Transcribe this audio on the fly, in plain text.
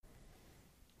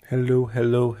Hello,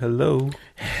 hello, hello.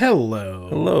 Hello.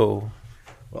 Hello.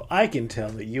 Well, I can tell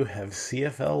that you have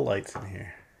CFL lights in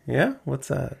here. Yeah? What's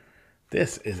that?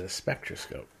 This is a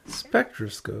spectroscope.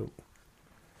 Spectroscope.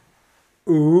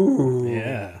 Ooh.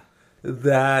 Yeah.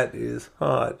 That is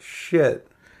hot shit.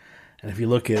 And if you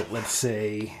look at, let's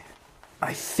say,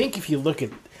 I think if you look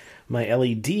at my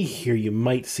LED here, you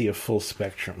might see a full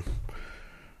spectrum.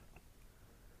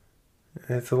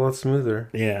 It's a lot smoother.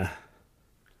 Yeah.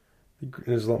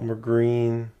 There's a lot more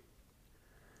green.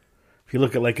 If you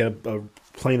look at like a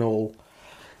plain old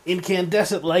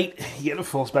incandescent light, you get a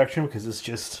full spectrum because it's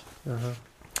just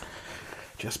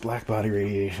black body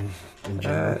radiation in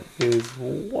general. That is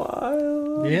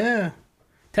wild. Yeah.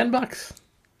 $10.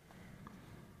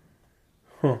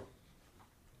 Huh.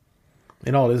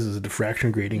 And all it is a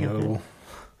diffraction grating a little.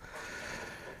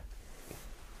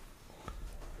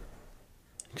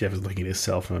 Jeff is looking at his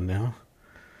cell phone now.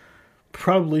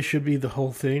 Probably should be the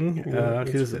whole thing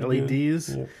because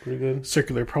LEDs, pretty good.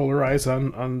 circular polarize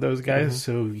on those guys.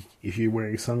 So if you're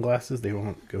wearing sunglasses, they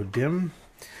won't go dim.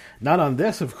 Not on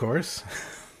this, of course.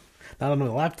 Not on my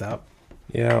laptop.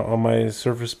 Yeah, on my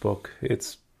Surface Book,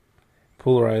 it's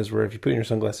polarized where if you put in your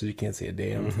sunglasses, you can't see a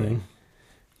damn thing.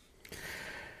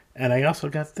 And I also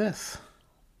got this.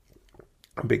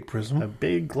 A big prism. A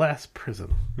big glass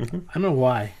prism. I don't know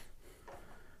why.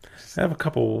 I have a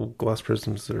couple glass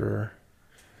prisms that are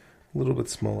a little bit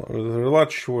smaller. Or they're a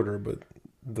lot shorter, but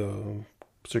the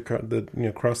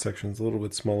cross section's a little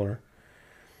bit smaller.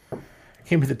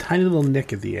 Came with a tiny little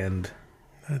nick at the end.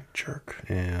 That jerk.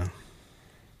 Yeah.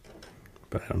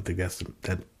 But I don't think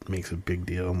that makes a big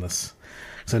deal unless...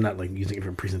 So I'm not like using it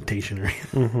for presentation or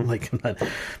anything. Like I'm not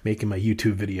making my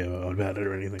YouTube video about it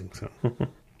or anything. So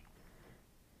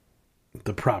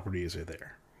the properties are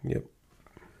there. Yep.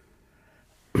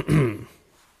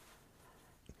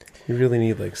 You really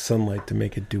need like sunlight to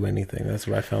make it do anything. That's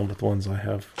what I found with the ones I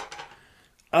have.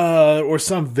 Or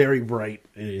some very bright,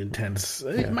 intense.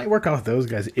 It might work off those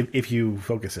guys if you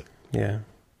focus it. Yeah.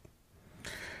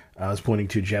 I was pointing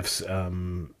to Jeff's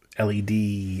LED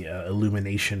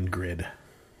illumination grid.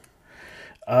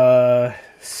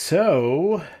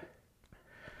 So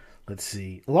let's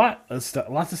see. Lots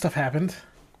of stuff happened.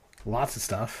 Lots of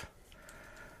stuff.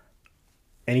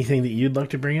 Anything that you'd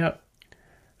like to bring up?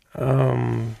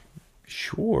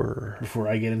 Sure. Before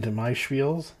I get into my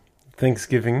spiels?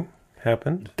 Thanksgiving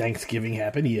happened. Thanksgiving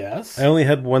happened, yes. I only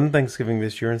had one Thanksgiving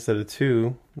this year instead of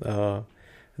two. The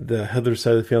Heather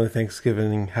side of the family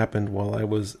Thanksgiving happened while I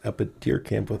was up at deer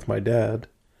camp with my dad.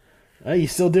 Oh, you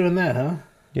still doing that, huh?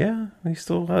 Yeah, we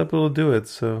still able to do it.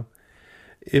 So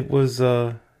it was,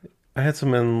 I had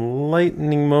some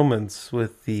enlightening moments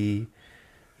with the,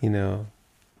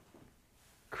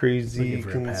 crazy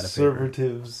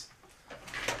conservatives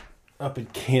up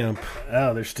at camp.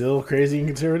 Oh, they're still crazy and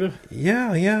conservative?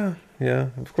 Yeah,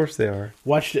 of course they are.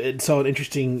 Saw an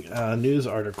interesting news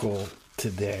article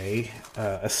today.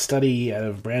 A study out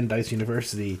of Brandeis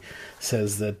University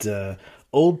says that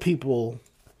old people,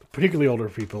 particularly older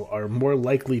people, are more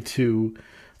likely to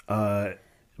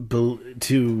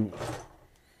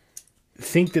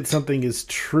think that something is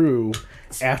true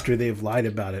after they've lied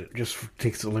about it. It just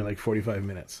takes only like 45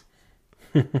 minutes.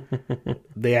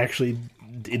 They actually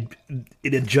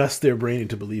it adjusts their brain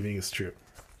into believing it's true.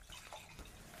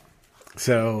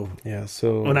 So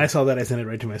when I saw that, I sent it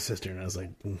right to my sister, and I was like,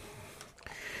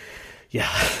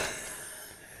 yeah.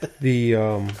 The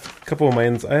couple of I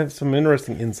have some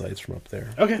interesting insights from up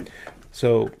there. Okay.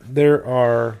 So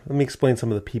let me explain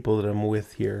some of the people that I'm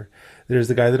with here. There's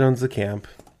the guy that owns the camp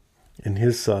and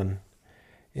his son.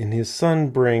 And his son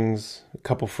brings a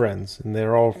couple friends, and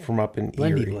they're all from up in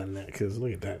Erie. Blend that, because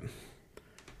look at that.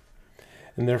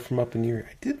 And they're from up in Erie.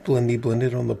 I did blend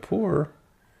it on the pour.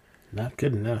 Not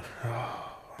good enough.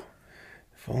 Oh,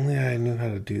 if only I knew how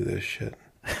to do this shit.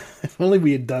 If only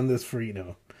we had done this for,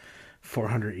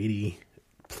 480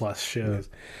 plus shows.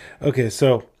 Okay,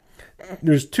 so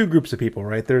there's two groups of people,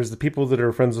 right? There's the people that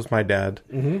are friends with my dad,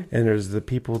 and there's the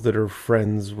people that are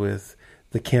friends with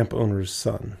the camp owner's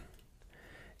son.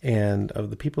 And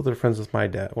of the people that are friends with my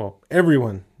dad, well,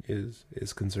 everyone is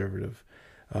conservative,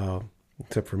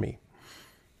 except for me.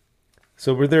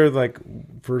 So we're there like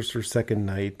first or second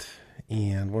night,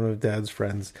 and one of Dad's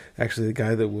friends, actually the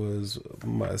guy that was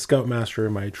my scoutmaster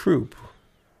in my troop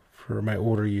for my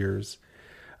older years,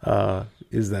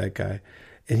 is that guy.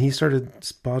 And he started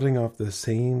spotting off the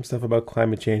same stuff about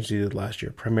climate change he did last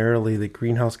year, primarily the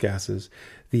greenhouse gases.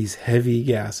 These heavy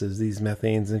gases, these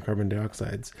methanes and carbon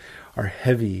dioxides are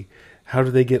heavy. How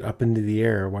do they get up into the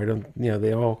air? Why don't,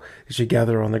 they should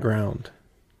gather on the ground.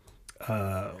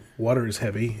 Water is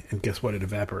heavy, and guess what? It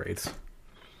evaporates.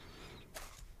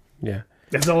 Yeah.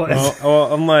 That's all.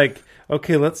 Well, I'm like,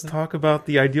 okay, let's talk about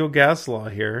the ideal gas law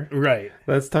here. Right.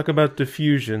 Let's talk about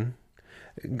diffusion.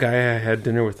 Guy I had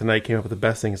dinner with tonight came up with the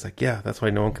best thing. He's like, yeah, that's why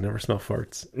no one can ever smell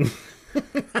farts.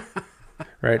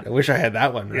 Right? I wish I had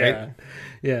that one, right?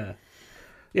 Yeah.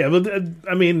 But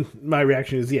I mean, my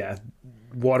reaction is,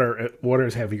 water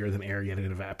is heavier than air, yet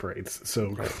it evaporates.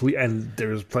 So, and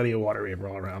there's plenty of water vapor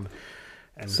all around.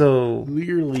 And so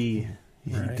clearly,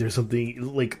 there's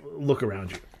something, like, look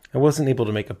around you. I wasn't able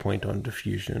to make a point on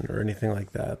diffusion or anything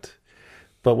like that.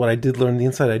 But what I did learn, the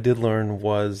insight I did learn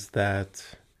was that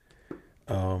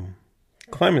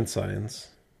climate science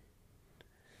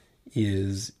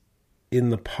is in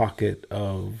the pocket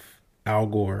of Al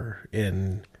Gore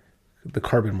in the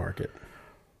carbon market.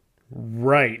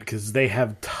 Right, because they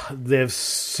have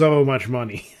so much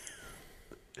money.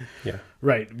 Yeah.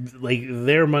 Right, like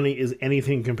their money is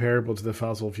anything comparable to the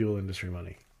fossil fuel industry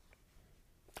money.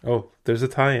 Oh, there's a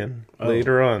tie-in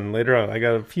later on. I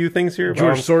got a few things here.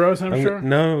 George Soros, I'm sure.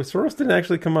 No, Soros didn't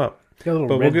actually come up. Got a little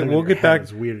but red we'll get back.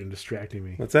 It's weird and distracting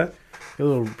me. What's that? Got a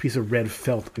little piece of red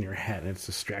felt in your hat, and it's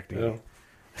distracting me.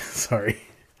 Sorry.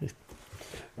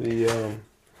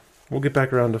 We'll get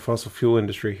back around to fossil fuel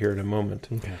industry here in a moment.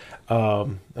 Okay. All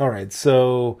right.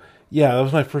 So, yeah, that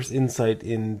was my first insight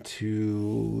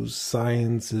into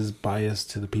science's bias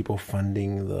to the people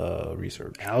funding the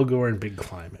research. Al Gore and big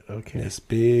climate. Okay. Yes,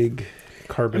 big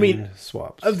carbon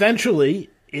swaps. Eventually,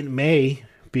 it may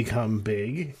become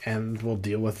big, and we'll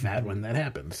deal with that when that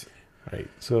happens. Right.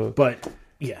 But,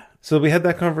 yeah. So we had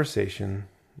that conversation,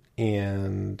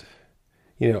 and...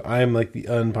 I'm like the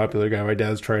unpopular guy. My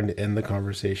dad's trying to end the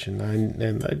conversation. I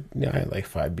had like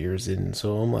 5 beers in,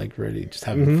 so I'm like ready, just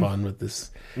having fun with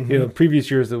this. Previous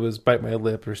years it was bite my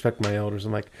lip, respect my elders.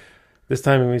 I'm like, this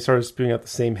time when we started spewing out the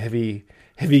same heavy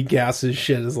gases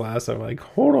shit as last time, I'm like,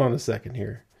 hold on a second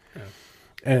here. Yeah.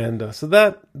 And so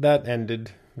that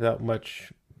ended without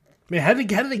much. I mean, how did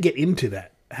they get into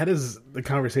that? How does the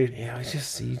conversation? Yeah,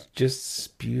 he just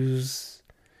spews.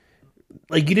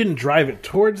 Like, you didn't drive it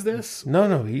towards this?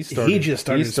 No, he started. He just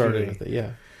started. He started with it,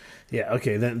 yeah. Yeah,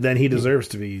 okay, then he deserves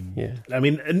to be. Yeah. I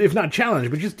mean, and if not challenged,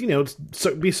 but just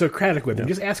be Socratic with him.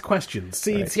 Just ask questions.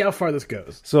 See how far this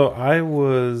goes. So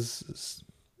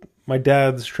my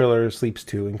dad's trailer sleeps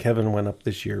too, and Kevin went up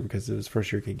this year because it was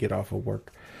first year he could get off of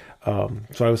work. So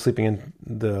I was sleeping in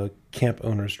the camp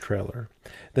owner's trailer.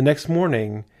 The next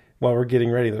morning, while we're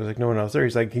getting ready, there was like no one else there.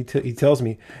 He's like, he tells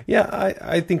me, yeah,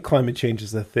 I think climate change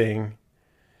is a thing.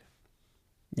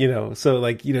 So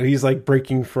like, he's like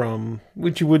breaking from,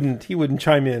 which he wouldn't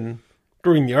chime in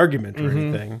during the argument or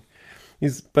anything.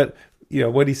 But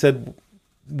what he said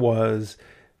was,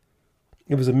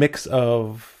 it was a mix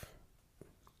of,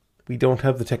 we don't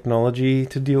have the technology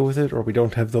to deal with it, or we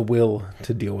don't have the will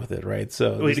to deal with it, right?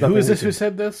 So wait, who is this who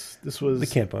said this? This was the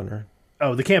camp owner.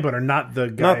 Oh, the camp owner, not the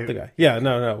guy. Not the guy. Yeah,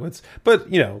 no. But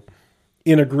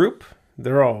in a group,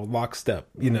 they're all lockstep,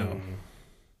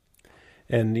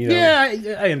 And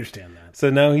yeah, I understand that. So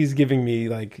now he's giving me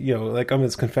like I'm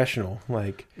his confessional,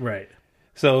 like right.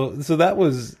 So that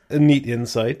was a neat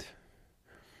insight.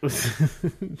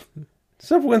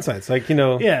 Several insights, like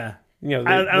yeah. They,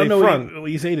 I don't know what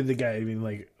you say to the guy. I mean,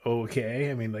 like, okay.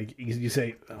 I mean, like, you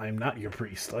say, I'm not your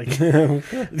priest. Like, no,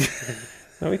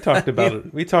 we talked about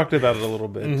it. We talked about it a little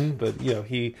bit, but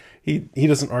he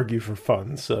doesn't argue for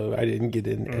fun, so I didn't get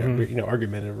in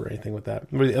argumentative or anything with that.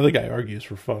 But the other guy argues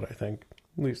for fun. I think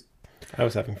at least I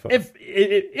was having fun.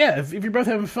 If you're both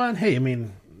having fun, hey, I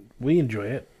mean, we enjoy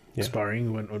it. Yeah.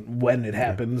 Sparring when it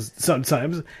happens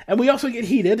sometimes, and we also get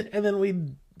heated, and then we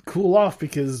cool off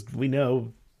because we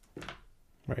know.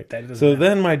 Right. So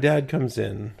then my dad comes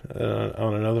in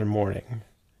on another morning,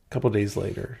 a couple days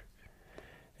later,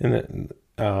 and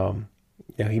then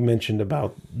he mentioned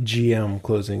about GM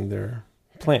closing their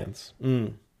plants.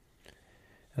 And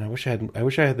I wish I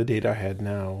had the data I had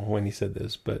now when he said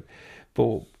this, but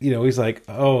he's like,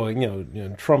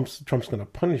 Trump's going to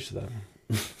punish them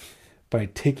by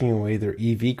taking away their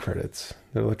EV credits,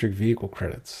 their electric vehicle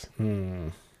credits.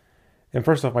 And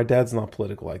first off, my dad's not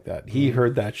political like that. He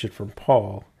heard that shit from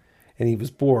Paul, and he was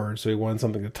bored, so he wanted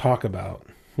something to talk about,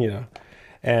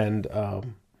 And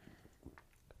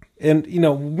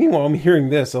meanwhile, I'm hearing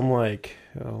this. I'm like,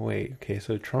 oh wait, okay.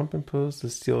 So Trump imposed the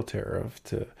steel tariff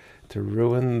to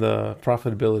ruin the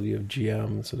profitability of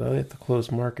GM, so now they have to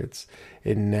close markets,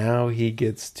 and now he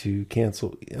gets to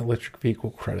cancel electric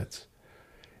vehicle credits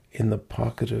in the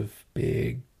pocket of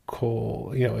big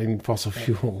coal, and fossil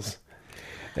fuels.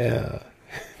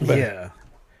 Yeah.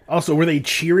 Also, were they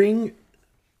cheering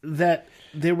that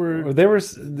they were?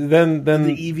 Then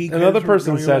the EV another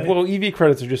person said, away? "Well, EV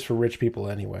credits are just for rich people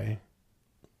anyway."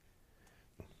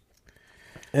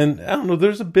 And I don't know,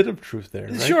 there's a bit of truth there,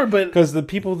 right? Sure, but because the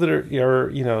people that are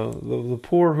the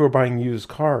poor who are buying used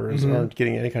cars aren't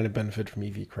getting any kind of benefit from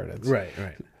EV credits.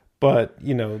 right. But,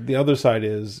 the other side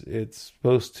is it's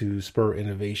supposed to spur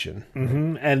innovation.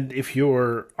 Mm-hmm. And if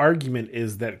your argument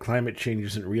is that climate change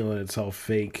isn't real and it's all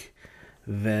fake,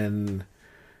 then,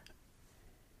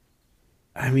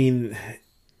 I mean,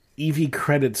 EV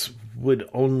credits would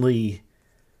only.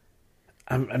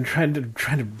 I'm trying to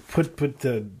put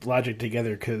the logic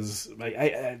together because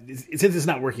since it's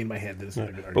not working in my head, that's not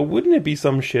a good argument. But wouldn't it be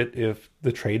some shit if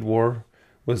the trade war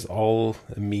was all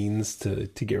a means to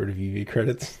get rid of EV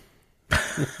credits?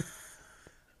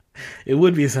 It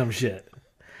would be some shit.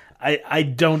 I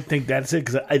don't think that's it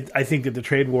because I think that the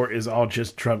trade war is all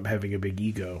just Trump having a big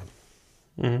ego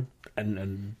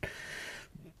and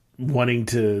wanting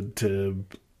to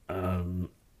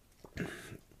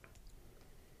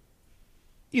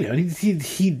he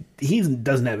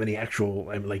doesn't have any actual.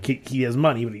 I mean, he has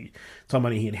money, but it's all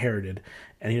money he inherited,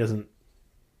 and he doesn't.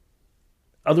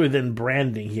 Other than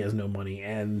branding, he has no money,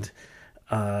 and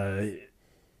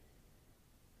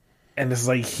it's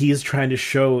like he's trying to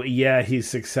show, he's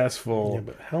successful. Yeah,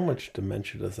 but how much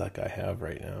dementia does that guy have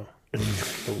right now?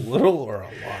 A little or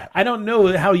a lot? I don't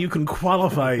know how you can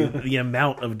qualify the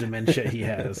amount of dementia he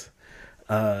has,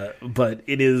 but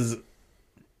it is.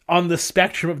 On the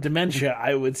spectrum of dementia,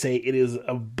 I would say it is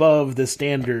above the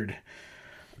standard,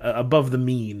 above the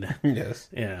mean. Yes.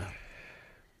 Yeah.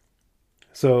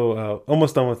 So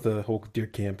almost done with the whole deer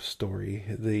camp story.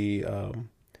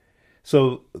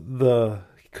 So the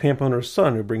camp owner's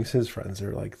son, who brings his friends,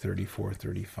 they're like 34,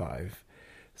 35,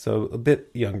 so a bit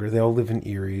younger. They all live in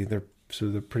Erie. They're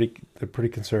pretty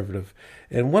conservative.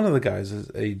 And one of the guys is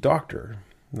a doctor,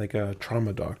 like a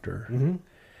trauma doctor,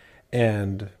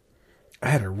 and I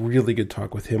had a really good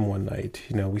talk with him one night.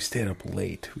 We stayed up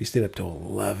late. We stayed up till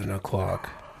 11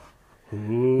 o'clock.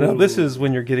 Ooh. Now, this is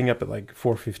when you're getting up at like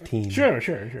 4:15. Sure.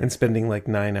 And spending like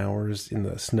 9 hours in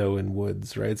the snow and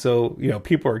woods, right? So,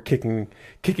 people are kicking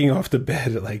off to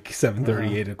bed at like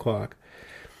 7:30, 8 o'clock.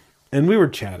 And we were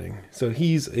chatting. So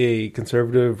he's a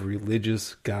conservative,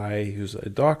 religious guy who's a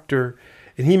doctor.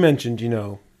 And he mentioned,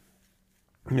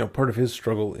 part of his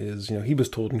struggle is, he was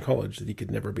told in college that he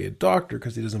could never be a doctor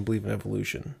because he doesn't believe in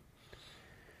evolution.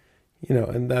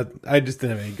 And that I just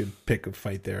didn't have any good pick of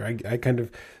fight there. I kind of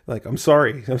like, I'm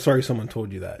sorry someone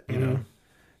told you that,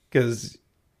 because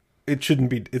it shouldn't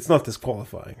be, it's not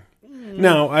disqualifying.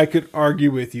 Now, I could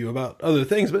argue with you about other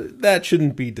things, but that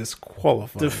shouldn't be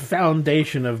disqualifying. The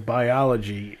foundation of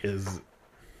biology is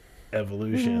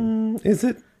evolution. Is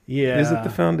it? Yeah. Is it the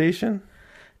foundation?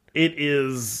 It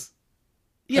is.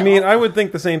 Yeah, I mean, I would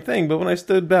think the same thing, but when I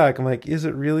stood back, I'm like, is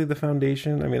it really the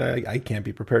foundation? I mean, I can't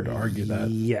be prepared to argue that.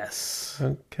 Yes.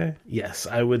 Okay. Yes,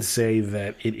 I would say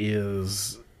that it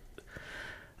is.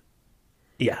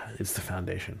 Yeah, it's the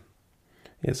foundation.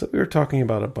 Yeah, so we were talking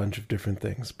about a bunch of different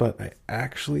things, but I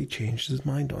actually changed his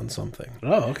mind on something.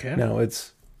 Oh, okay. Now,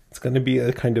 it's going to be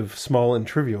a kind of small and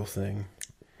trivial thing.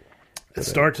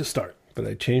 Start. But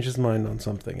I changed his mind on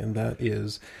something, and that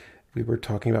is... We were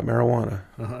talking about marijuana.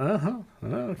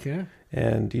 Okay.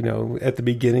 And, at the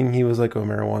beginning, he was like, oh,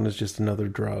 marijuana is just another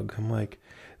drug. I'm like,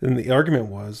 then the argument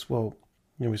was, well,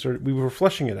 we were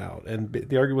fleshing it out. And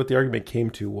what the argument came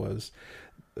to was,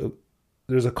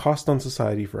 there's a cost on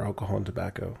society for alcohol and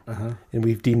tobacco. And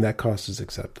we've deemed that cost as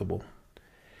acceptable.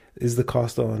 Is the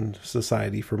cost on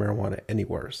society for marijuana any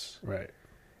worse? Right.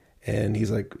 And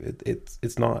he's like,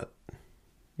 it's not.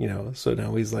 So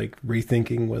now he's like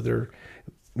rethinking whether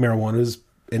marijuana is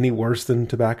any worse than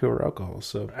tobacco or alcohol.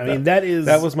 So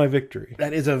that was my victory.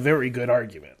 That is a very good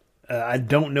argument. I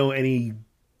don't know any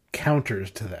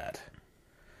counters to that.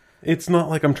 It's not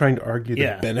like I'm trying to argue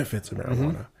the benefits of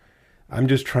marijuana. I'm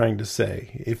just trying to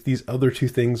say, if these other two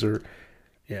things are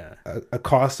a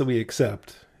cost that we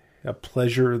accept, a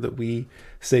pleasure that we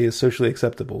say is socially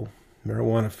acceptable,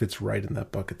 marijuana fits right in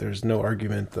that bucket. There's no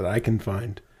argument that I can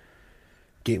find.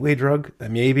 Gateway drug?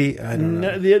 Maybe. I don't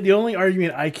know. The only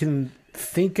argument I can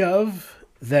think of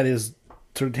that is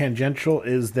sort of tangential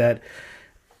is that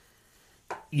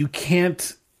you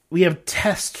can't... We have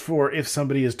tests for if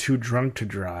somebody is too drunk to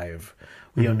drive.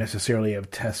 We don't necessarily have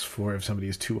tests for if somebody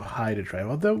is too high to drive.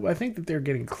 Although I think that they're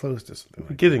getting close to something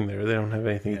like getting there. They don't have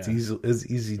anything. It's as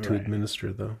easy to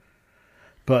administer, though.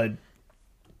 But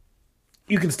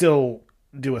you can still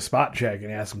do a spot check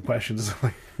and ask some questions.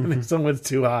 If someone's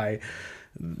too high...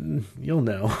 You'll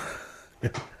know.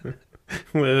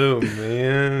 Whoa,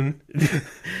 man.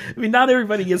 I mean, not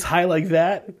everybody gets high like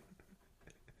that.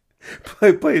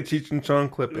 Play a Cheech and Chong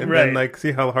clip and then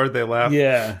see how hard they laugh.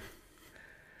 Yeah.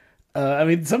 I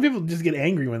mean, some people just get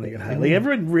angry when they get high. Like,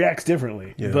 everyone reacts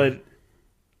differently. Yeah. But,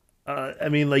 I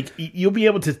mean, like, you'll be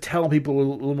able to tell people a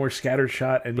little more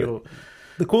scattershot, and you'll...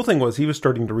 The cool thing was he was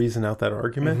starting to reason out that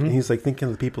argument, and he's like thinking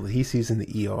of the people that he sees in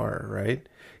the ER, right?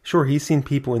 Sure, he's seen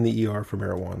people in the ER for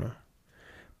marijuana,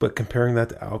 but comparing that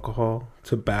to alcohol,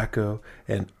 tobacco,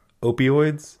 and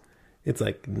opioids, it's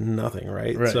like nothing,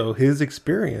 right? Right. So his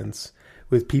experience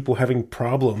with people having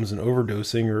problems and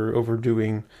overdosing or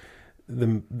overdoing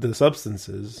the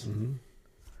substances.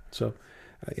 So,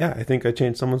 yeah, I think I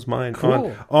changed someone's mind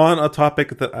on a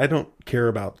topic that I don't care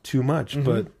about too much,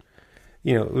 but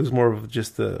you know, it was more of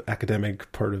just the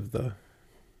academic part of the.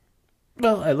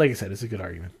 Well, like I said, it's a good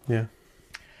argument. Yeah.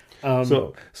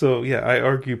 So yeah, I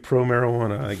argue pro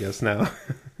marijuana, I guess now.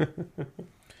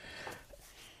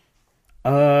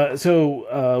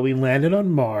 So we landed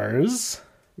on Mars.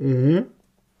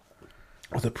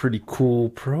 With a pretty cool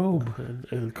probe.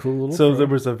 A cool little. So probe. there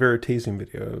was a Veritasium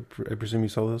video. I presume you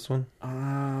saw this one.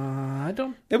 I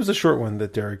don't. It was a short one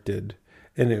that Derek did,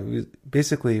 and it was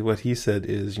basically what he said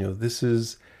is, you know,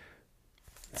 it's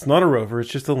not a rover, it's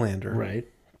just a lander, Right.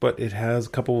 But it has a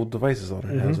couple of devices on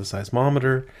it. It has a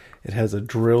seismometer. It has a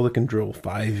drill that can drill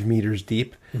 5 meters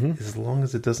deep, as long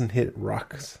as it doesn't hit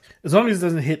rocks. As long as it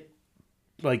doesn't hit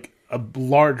like a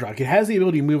large rock, it has the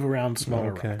ability to move around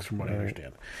smaller rocks, from what I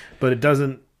understand. But it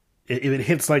doesn't. If it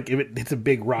hits a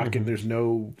big rock and there's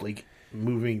no like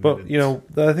moving. But you know,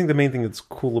 I think the main thing that's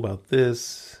cool about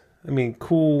this, I mean,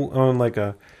 cool on like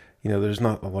a, you know, there's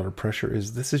not a lot of pressure.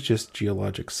 This is just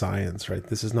geologic science, right?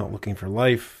 This is not looking for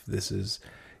life. This is,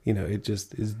 you know, it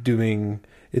just is doing.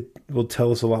 It will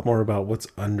tell us a lot more about what's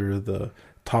under the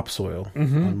topsoil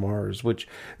on Mars, which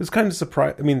is kind of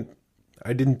surprising. I mean,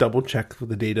 I didn't double check with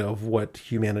the data of what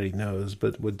humanity knows,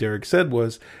 but what Derek said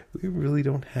was we really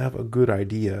don't have a good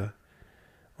idea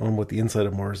on what the inside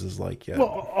of Mars is like yet. Well,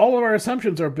 all of our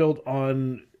assumptions are built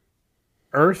on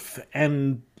Earth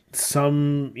and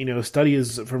some, you know,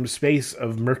 studies from space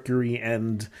of Mercury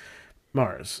and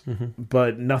Mars,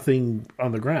 but nothing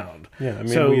on the ground. Yeah, I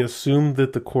mean, we assume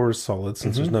that the core is solid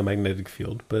since there's no magnetic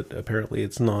field, but apparently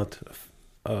it's not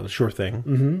a sure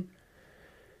thing.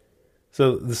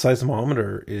 So the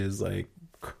seismometer is like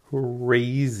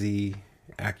crazy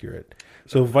accurate.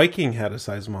 So Viking had a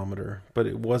seismometer, but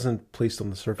it wasn't placed on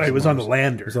the surface. It was on the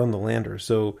lander. It was on the lander,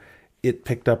 so it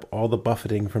picked up all the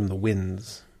buffeting from the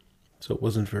winds. So it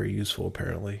wasn't very useful,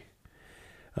 apparently.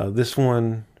 This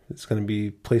one is going to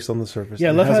be placed on the surface.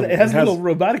 Yeah, it has a little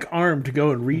robotic arm to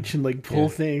go and reach and like pull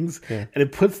things, and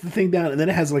it puts the thing down, and then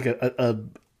it has like a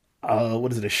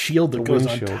what is it? A shield that goes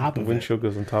on top of it. The windshield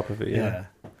goes on top of it. Yeah.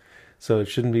 So it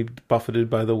shouldn't be buffeted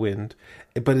by the wind,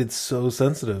 but it's so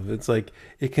sensitive. It's like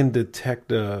it can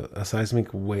detect a seismic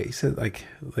wave,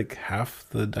 like half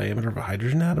the diameter of a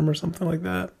hydrogen atom or something like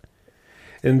that.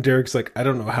 And Derek's like, I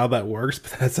don't know how that works,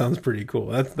 but that sounds pretty cool.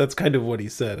 That's kind of what he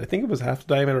said. I think it was half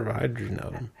the diameter of a hydrogen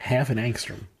atom. Half an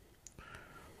angstrom.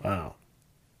 Wow.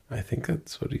 I think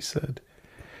that's what he said.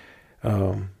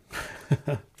 I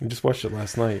just watched it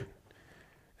last night.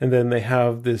 And then they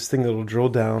have this thing that'll drill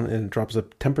down and it drops a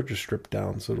temperature strip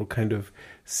down. So it'll kind of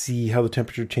see how the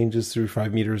temperature changes through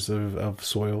 5 meters of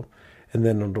soil. And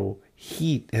then it'll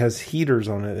heat. It has heaters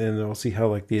on it. And it'll see how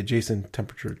like the adjacent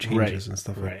temperature changes and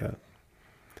stuff like that.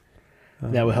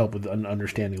 That would help with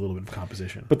understanding a little bit of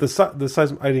composition. But the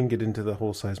size, I didn't get into the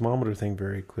whole seismometer thing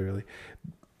very clearly.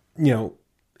 You know,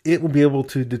 it will be able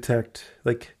to detect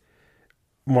like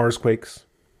Mars quakes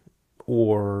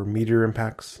or meteor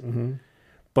impacts.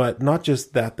 But not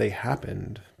just that they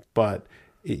happened, but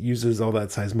it uses all that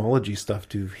seismology stuff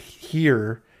to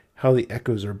hear how the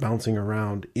echoes are bouncing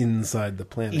around inside the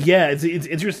planet. Yeah, it's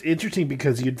interesting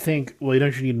because you'd think, well, you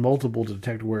don't need multiple to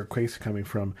detect where quakes are coming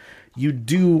from. You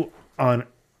do on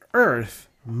Earth.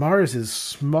 Mars is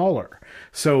smaller,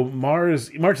 so Mars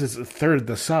is a third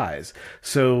the size.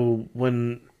 So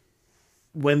when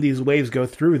these waves go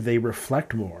through, they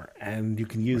reflect more, and you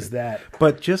can use that.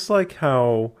 But just like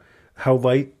how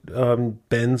light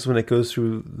bends when it goes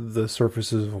through the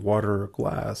surfaces of water or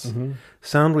glass,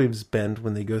 sound waves bend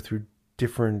when they go through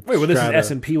different strata. This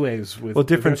is S&P waves with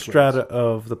different strata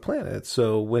of the planet.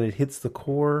 So when it hits the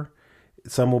core,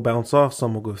 some will bounce off,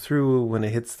 some will go through. When it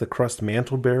hits the crust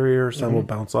mantle barrier, some will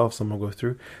bounce off, some will go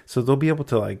through. So they'll be able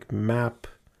to like map,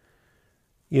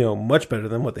 you know, much better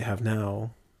than what they have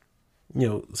now, you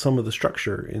know, some of the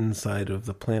structure inside of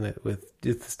the planet with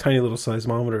this tiny little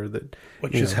seismometer that,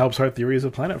 which just helps our theories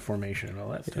of planet formation and all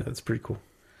that stuff. Yeah, that's pretty cool.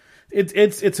 It's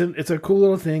a cool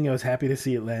little thing. I was happy to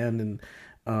see it land, and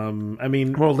I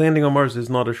mean, well, landing on Mars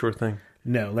is not a sure thing.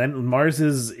 No, Mars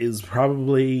is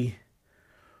probably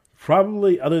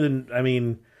other than, I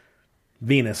mean,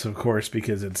 Venus, of course,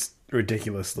 because it's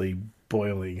ridiculously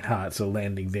boiling hot, so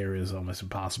landing there is almost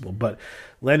impossible. But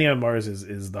landing on Mars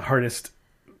is the hardest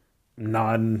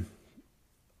non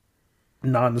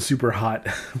super hot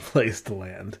place to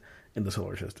land in the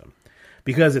solar system,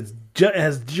 because it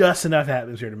has just enough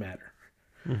atmosphere to matter.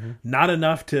 Mm-hmm. Not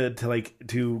enough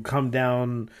to come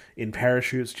down in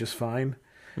parachutes just fine.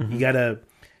 Mm-hmm. You gotta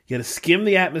skim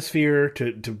the atmosphere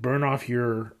to burn off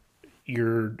your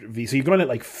V. So you're going at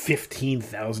like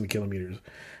 15,000 kilometers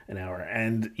an hour,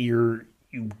 and you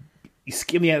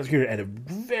skim the atmosphere at a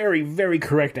very, very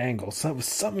correct angle.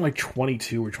 Something like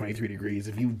 22 or 23 degrees.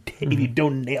 If you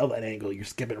don't nail that angle, you're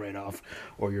skipping right off,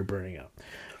 or you're burning up.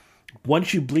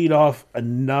 Once you bleed off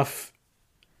enough.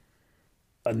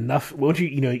 Once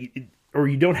or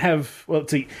you don't have. Well,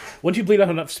 so once you bleed off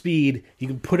enough speed, you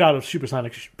can put out a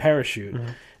supersonic parachute.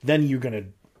 Mm-hmm. Then you're gonna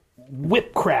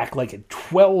whip crack like at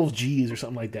 12 G's or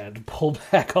something like that to pull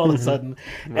back all of a sudden.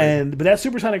 Right. But that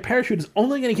supersonic parachute is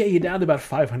only going to get you down to about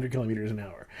 500 kilometers an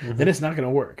hour. Mm-hmm. Then it's not going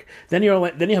to work. Then you have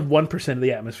 1% of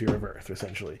the atmosphere of Earth,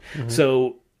 essentially. Mm-hmm.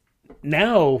 So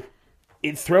now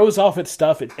it throws off its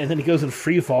stuff, and then it goes in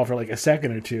free fall for like a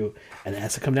second or two, and it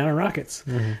has to come down in rockets.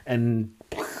 Mm-hmm. And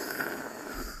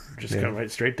just come right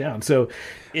straight down. So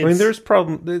there's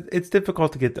problem. It's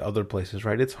difficult to get to other places,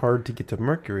 right? It's hard to get to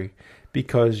Mercury,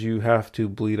 because you have to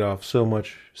bleed off so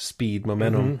much speed,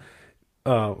 momentum,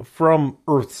 from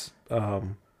Earth's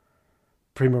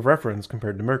frame of reference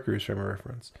compared to Mercury's frame of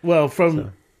reference. Well,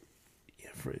 for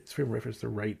its frame of reference, the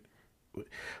right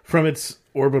from its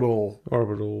orbital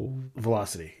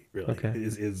velocity. Really, okay.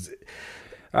 is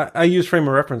I use frame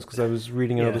of reference because I was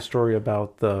reading another story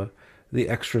about the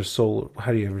extrasolar.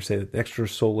 How do you ever say that? The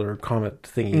extrasolar comet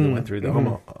thingy that went through the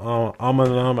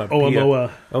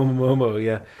Oumuamua,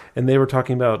 yeah. And they were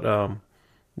talking about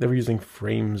they were using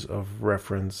frames of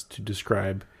reference to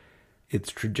describe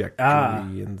its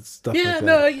trajectory and stuff. Yeah, like that.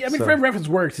 No, I mean frame of reference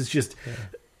works. It's just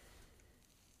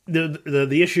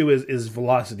the issue is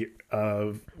velocity.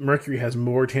 Mercury has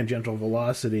more tangential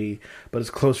velocity, but it's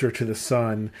closer to the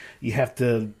sun. You have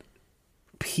to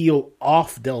peel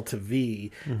off delta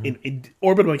V. In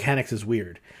orbital mechanics is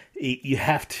weird. You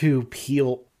have to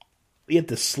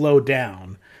slow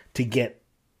down to get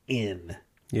in.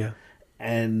 Yeah.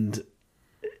 And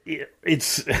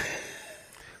it's well,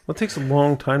 it takes a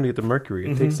long time to get to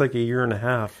Mercury. It takes like a year and a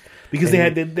half. Because they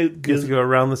have to go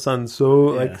around the sun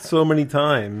so many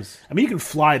times. I mean, you can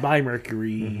fly by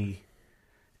Mercury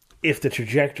if the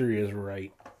trajectory is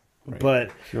right. Right.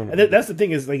 But that's the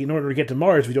thing is, like, in order to get to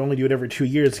Mars, we'd only do it every 2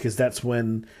 years, because that's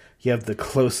when you have the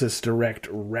closest direct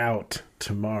route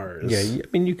to Mars. Yeah, I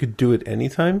mean, you could do it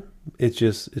anytime. It's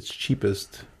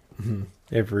cheapest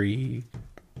every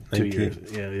 2 years.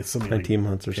 Yeah, it's something 19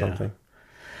 months or something.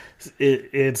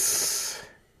 So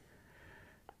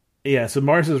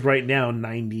Mars is right now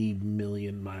 90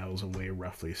 million miles away,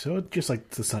 roughly. So it's just like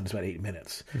the sun is about 8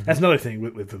 minutes. Mm-hmm. That's another thing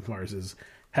with Mars is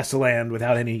has to land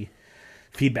without any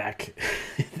feedback.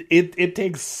 It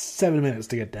takes 7 minutes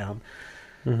to get down.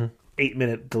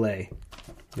 8-minute delay.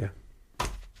 Yeah.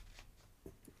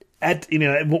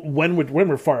 When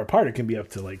we're far apart, it can be up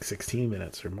to like 16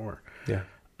 minutes or more. Yeah.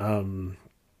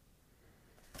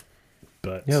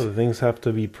 But the things have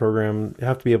to be programmed.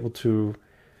 Have to be able to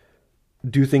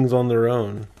do things on their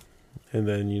own, and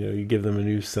then you give them a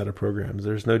new set of programs.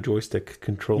 There's no joystick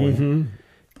controlling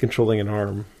an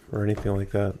arm or anything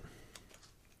like that.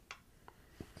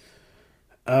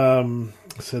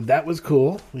 So that was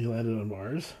cool. We landed on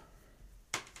Mars.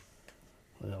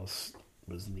 What else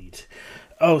was neat?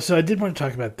 Oh, so I did want to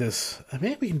talk about this.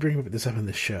 Maybe we can bring this up in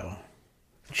the show.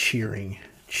 Cheering.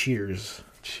 Cheers.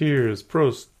 Cheers.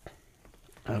 Prost.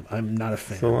 I'm not a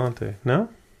fan. Salante. No?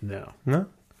 No.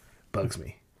 Bugs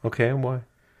me. Okay, why?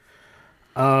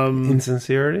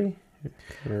 Insincerity?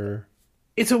 Or...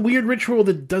 It's a weird ritual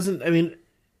that doesn't... I mean,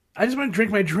 I just want to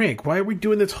drink my drink. Why are we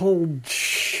doing this whole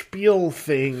spiel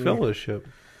thing? Fellowship.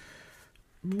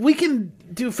 We can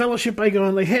do fellowship by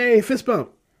going like, hey, fist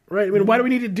bump. Right? I mean, why do we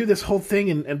need to do this whole thing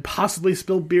and possibly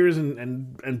spill beers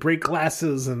and break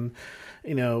glasses and,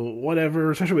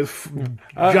 whatever, especially with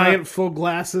giant full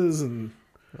glasses and...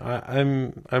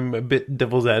 I'm a bit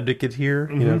devil's advocate here,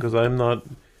 because I'm not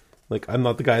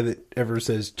the guy that ever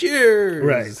says cheers.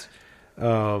 Right.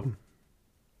 To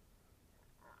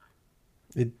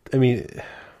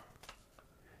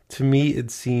me,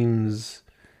 it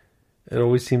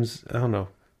always seems, I don't know.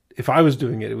 If I was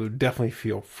doing it, it would definitely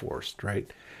feel forced, right?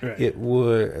 It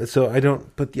would. So I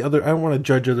don't want to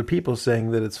judge other people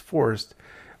saying that it's forced.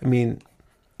 I mean,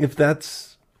 if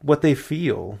that's what they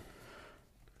feel,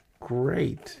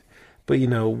 great.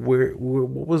 But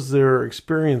what was their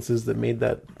experiences that made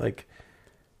that like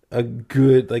a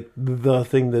good, like the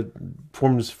thing that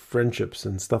forms friendships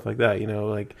and stuff like that?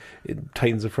 Like it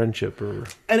tightens a friendship,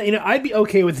 and I'd be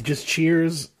okay with just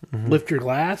cheers, lift your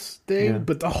glass thing,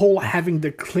 but the whole having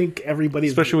to clink everybody,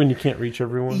 especially when you can't reach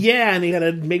everyone. Yeah, and you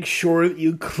gotta make sure that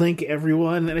you clink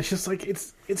everyone, and it's just like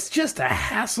it's just a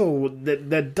hassle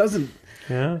that doesn't.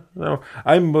 Yeah, no,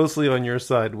 I'm mostly on your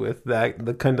side with that,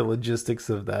 the kind of logistics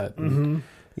of that. And,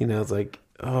 it's like,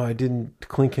 oh, I didn't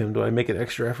clink him. Do I make an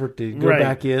extra effort to go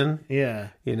back in? Yeah.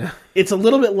 It's a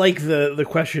little bit like the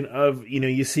question of,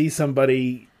 you see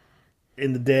somebody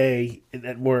in the day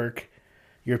at work,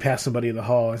 you're past somebody in the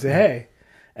hall and say, hey.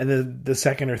 And then the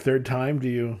second or third time,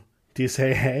 do you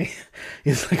say, hey?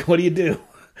 It's like, what do you do?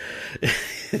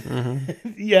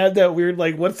 You have that weird,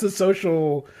 like, what's the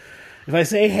social... If I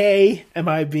say, hey, am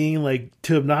I being, like,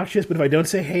 too obnoxious? But if I don't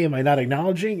say, hey, am I not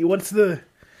acknowledging? What's the...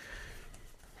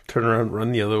 Turn around,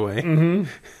 run the other way.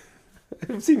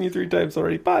 I've seen you 3 times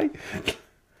already. Bye.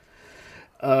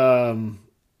 So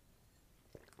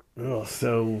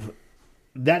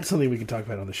that's something we can talk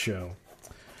about on the show.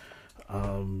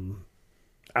 I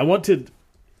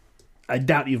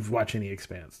doubt you've watched any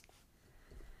Expanse.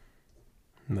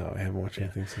 No, I haven't watched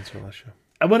anything since our last show.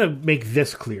 I want to make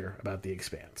this clear about the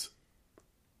Expanse.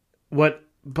 What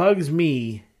bugs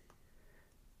me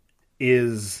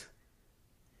is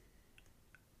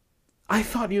I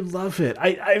thought you'd love it.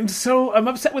 I'm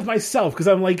upset with myself because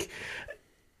I'm like,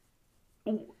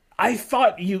 I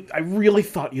really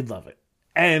thought you'd love it.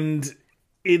 And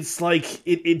it's like,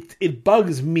 it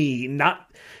bugs me.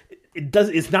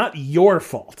 It's not your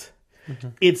fault.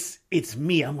 It's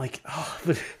me. I'm like, oh,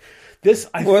 but this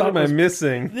what am I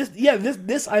missing?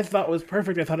 This I thought was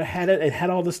perfect. I thought it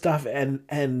had all the stuff,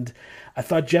 and I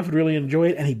thought Jeff would really enjoy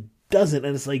it, and he doesn't.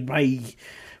 And it's like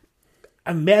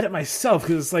I'm mad at myself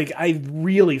because it's like I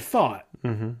really thought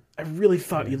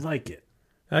you'd like it.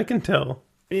 I can tell.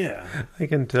 Yeah, I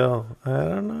can tell. I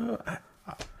don't know.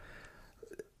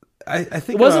 I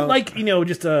think it wasn't like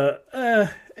just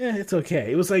it's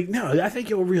okay. It was like, no, I think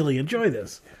you'll really enjoy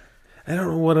this. I don't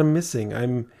know what I'm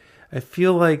missing. I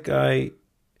feel like part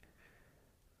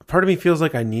of me feels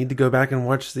like I need to go back and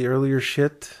watch the earlier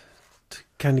shit to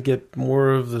kind of get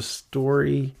more of the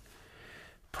story.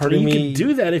 Part of me can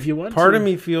do that if you want. Part of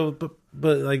me feels,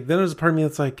 but like then there's a part of me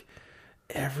that's like,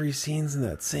 every scene's in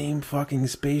that same fucking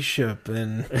spaceship,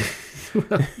 and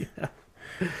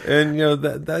and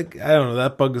that I don't know,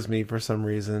 that bugs me for some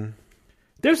reason.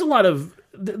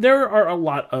 There are a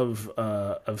lot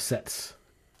of sets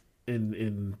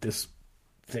in this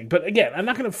thing, but again, I'm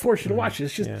not going to force you to watch it.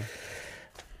 It's just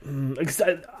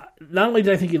not only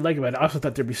did I think you'd like it, but I also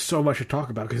thought there'd be so much to talk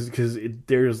about because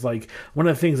there's like one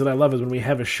of the things that I love is when we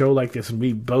have a show like this and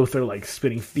we both are like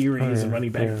spinning theories and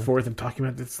running back and forth and talking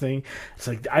about this thing. It's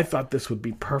like I thought this would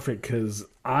be perfect because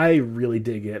I really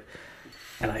dig it,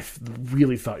 and I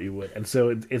really thought you would, and so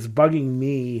it's bugging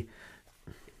me.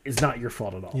 It's not your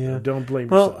fault at all. Yeah. Don't blame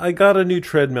yourself. Well, I got a new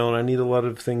treadmill, and I need a lot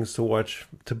of things to watch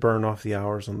to burn off the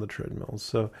hours on the treadmill.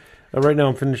 So right now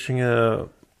I'm finishing a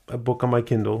book on my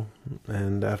Kindle,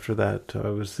 and after that I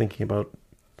was thinking about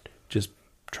just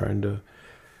trying to,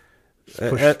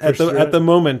 at the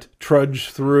moment, trudge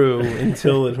through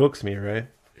until it hooks me, right?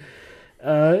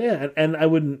 Yeah, and I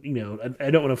wouldn't,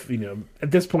 I don't want to, at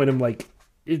this point I'm like,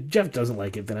 if Jeff doesn't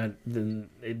like it, then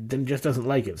Jeff doesn't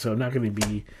like it, so I'm not going to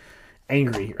be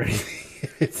angry or anything.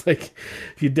 It's like,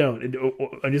 if you don't,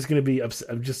 I'm just going to be upset.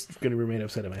 I'm just going to remain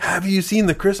upset at myself. Have you seen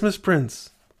The Christmas Prince?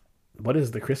 What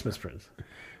is The Christmas Prince?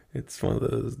 It's one of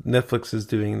those, Netflix is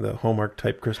doing the Hallmark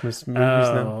type Christmas movies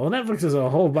now. Well, Netflix is a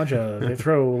whole bunch of, they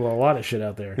throw a lot of shit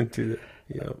out there. Into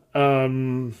that,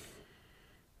 yeah.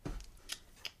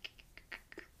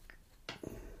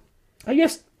 I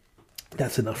guess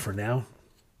that's enough for now.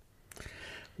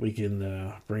 We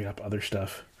can bring up other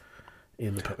stuff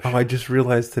in the post. Oh, I just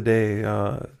realized today,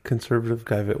 conservative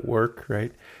guy at work,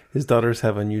 right? His daughters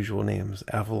have unusual names,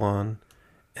 Avalon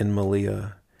and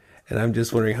Malia. And I'm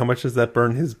just wondering, how much does that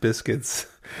burn his biscuits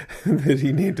that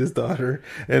he named his daughter?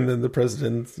 And then the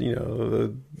president,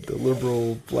 the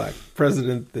liberal black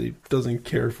president that he doesn't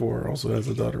care for also has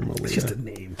a daughter, Malia. It's just a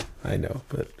name. I know,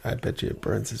 but I bet you it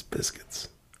burns his biscuits.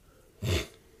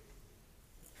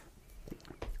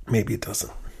 Maybe it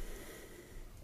doesn't.